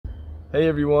Hey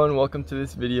everyone, welcome to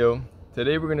this video.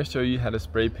 Today we're going to show you how to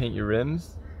spray paint your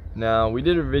rims. Now, we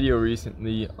did a video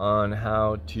recently on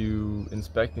how to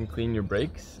inspect and clean your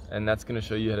brakes, and that's going to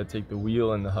show you how to take the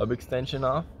wheel and the hub extension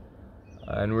off.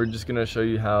 And we're just going to show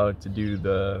you how to do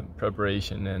the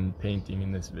preparation and painting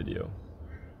in this video.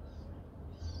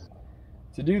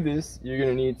 To do this, you're going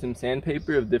to need some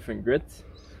sandpaper of different grits,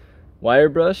 wire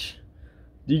brush,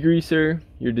 degreaser,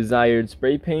 your desired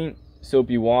spray paint,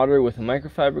 soapy water with a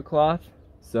microfiber cloth,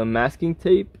 some masking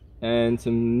tape, and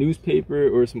some newspaper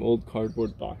or some old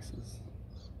cardboard boxes.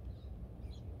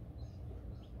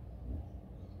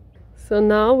 So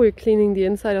now we're cleaning the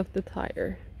inside of the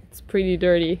tire. It's pretty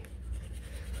dirty.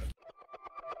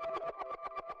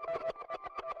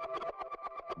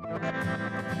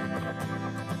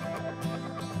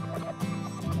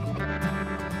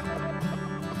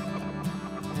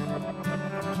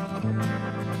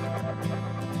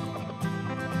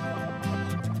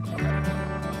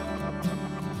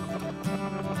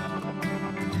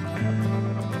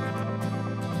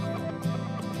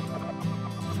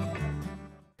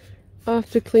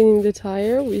 After cleaning the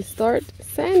tire, we start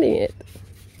sanding it.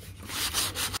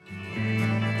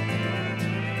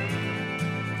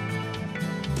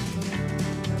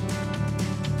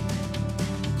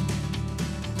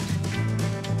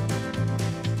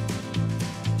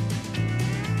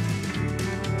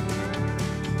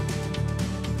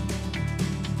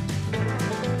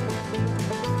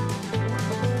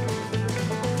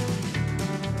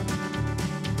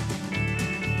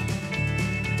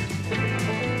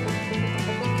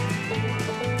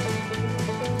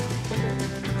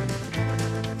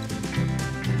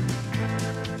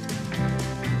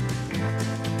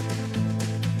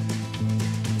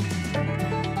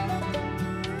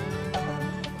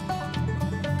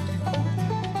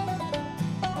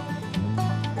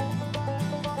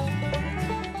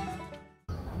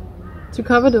 To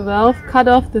cover the valve, cut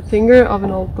off the finger of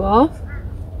an old glove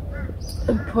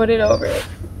and put it over it.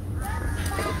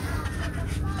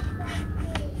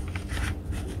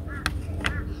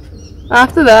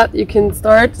 After that, you can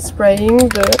start spraying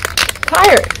the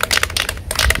tire.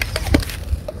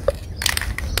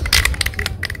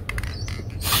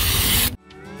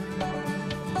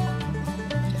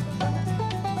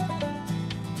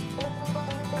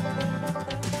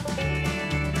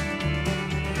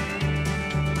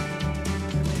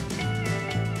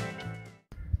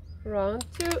 Round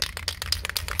 2.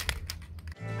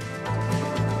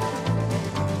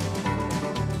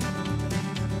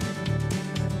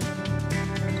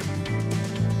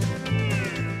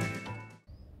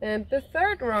 And the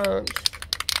third round.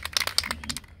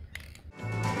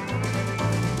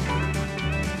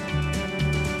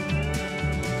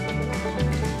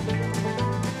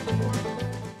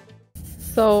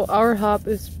 So our hub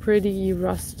is pretty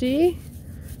rusty.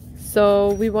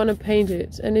 So we want to paint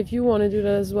it, and if you want to do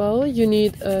that as well, you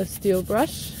need a steel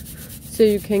brush so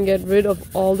you can get rid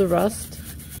of all the rust.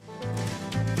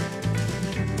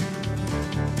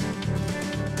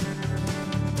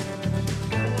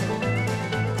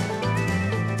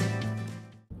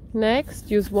 Next,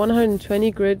 use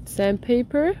 120 grit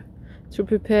sandpaper to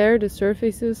prepare the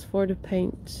surfaces for the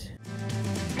paint.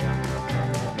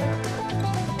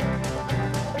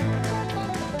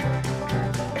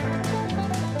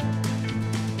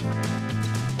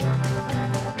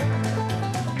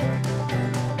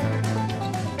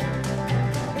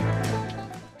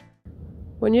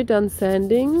 When you're done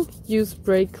sanding, use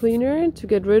brake cleaner to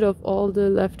get rid of all the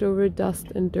leftover dust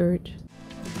and dirt.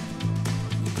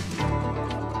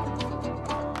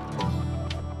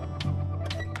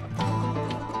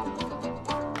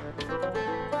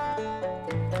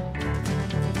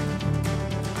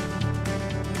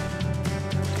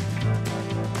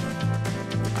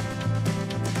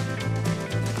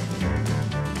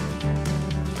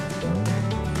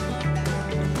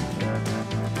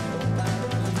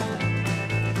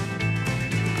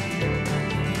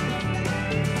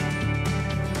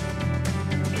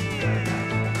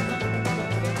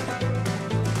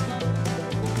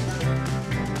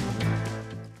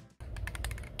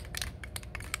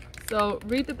 So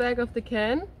read the back of the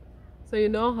can so you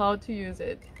know how to use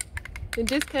it. In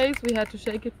this case, we had to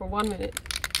shake it for 1 minute.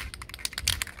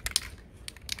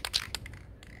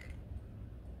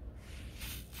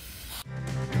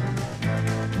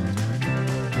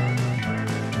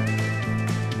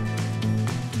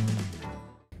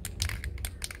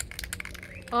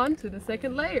 On to the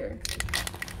second layer.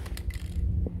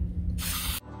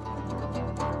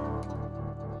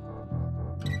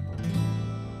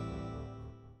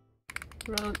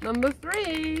 Round number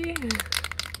 3.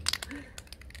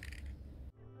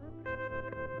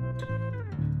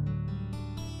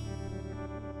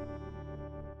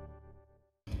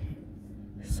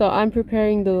 So I'm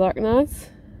preparing the lug nuts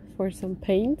for some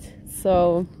paint.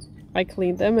 So I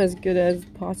cleaned them as good as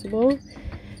possible.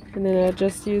 And then I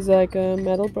just use like a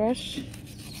metal brush.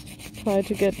 Try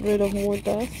to get rid of more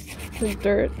dust and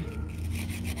dirt.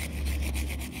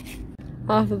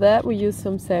 After that we use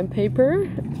some sandpaper.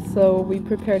 So we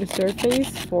prepare the surface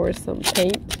for some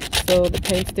paint so the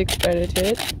paint sticks better to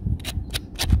it.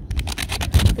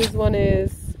 This one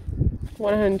is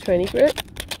 120 grit.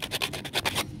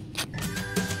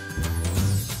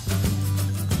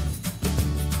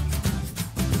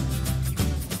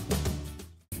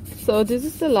 So this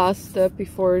is the last step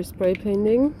before spray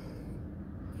painting.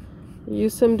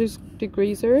 Use some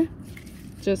degreaser,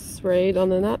 just spray it on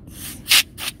the nuts.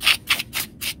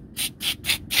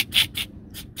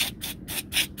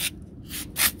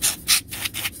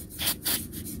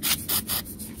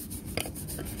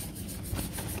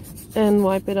 And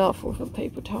wipe it off with a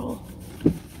paper towel.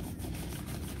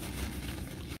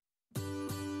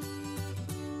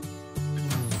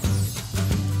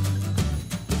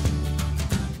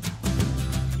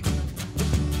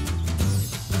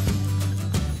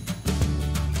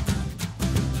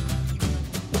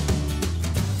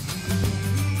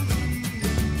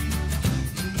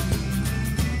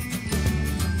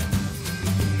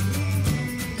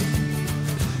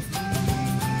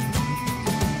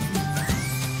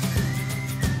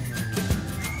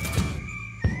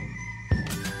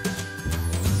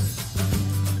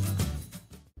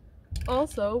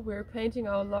 Also, we're painting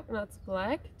our lug nuts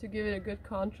black to give it a good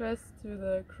contrast to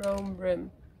the chrome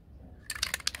rim.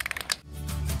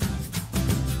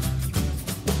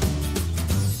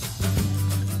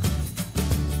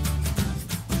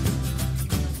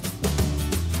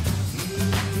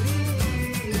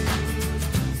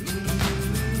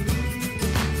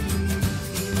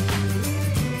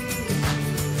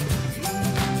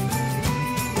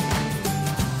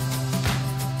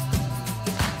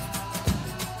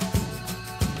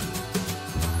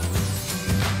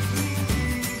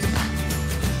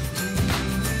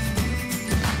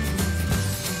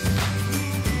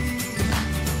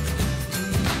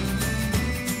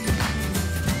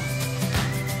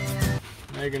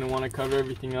 Now you're going to want to cover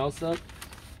everything else up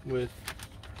with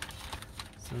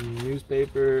some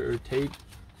newspaper or tape.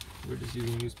 We're just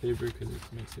using newspaper because it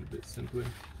makes it a bit simpler.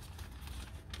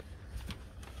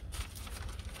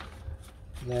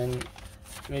 Then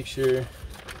make sure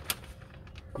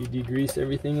you degrease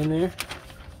everything in there.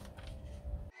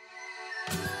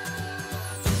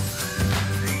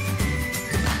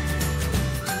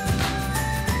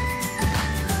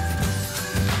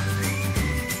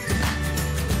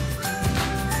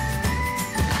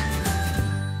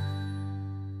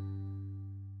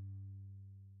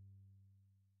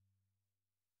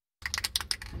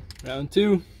 Round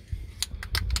 2.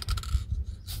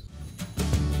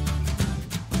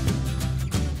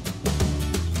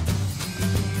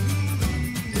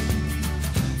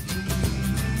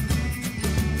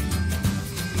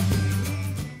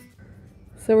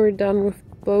 So we're done with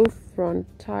both front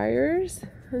tires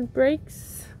and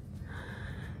brakes.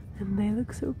 And they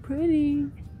look so pretty.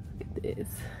 Look at this.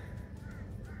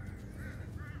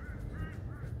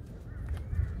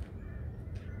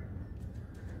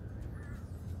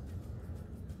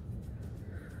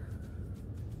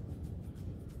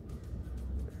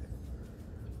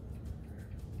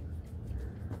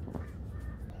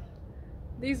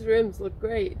 These rims look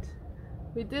great.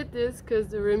 We did this because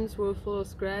the rims were full of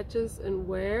scratches and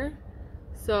wear,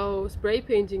 so spray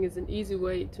painting is an easy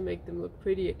way to make them look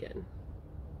pretty again.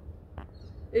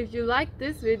 If you liked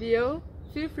this video,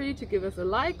 feel free to give us a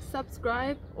like,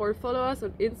 subscribe, or follow us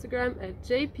on Instagram at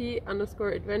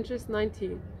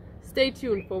jp_adventures19. Stay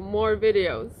tuned for more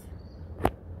videos.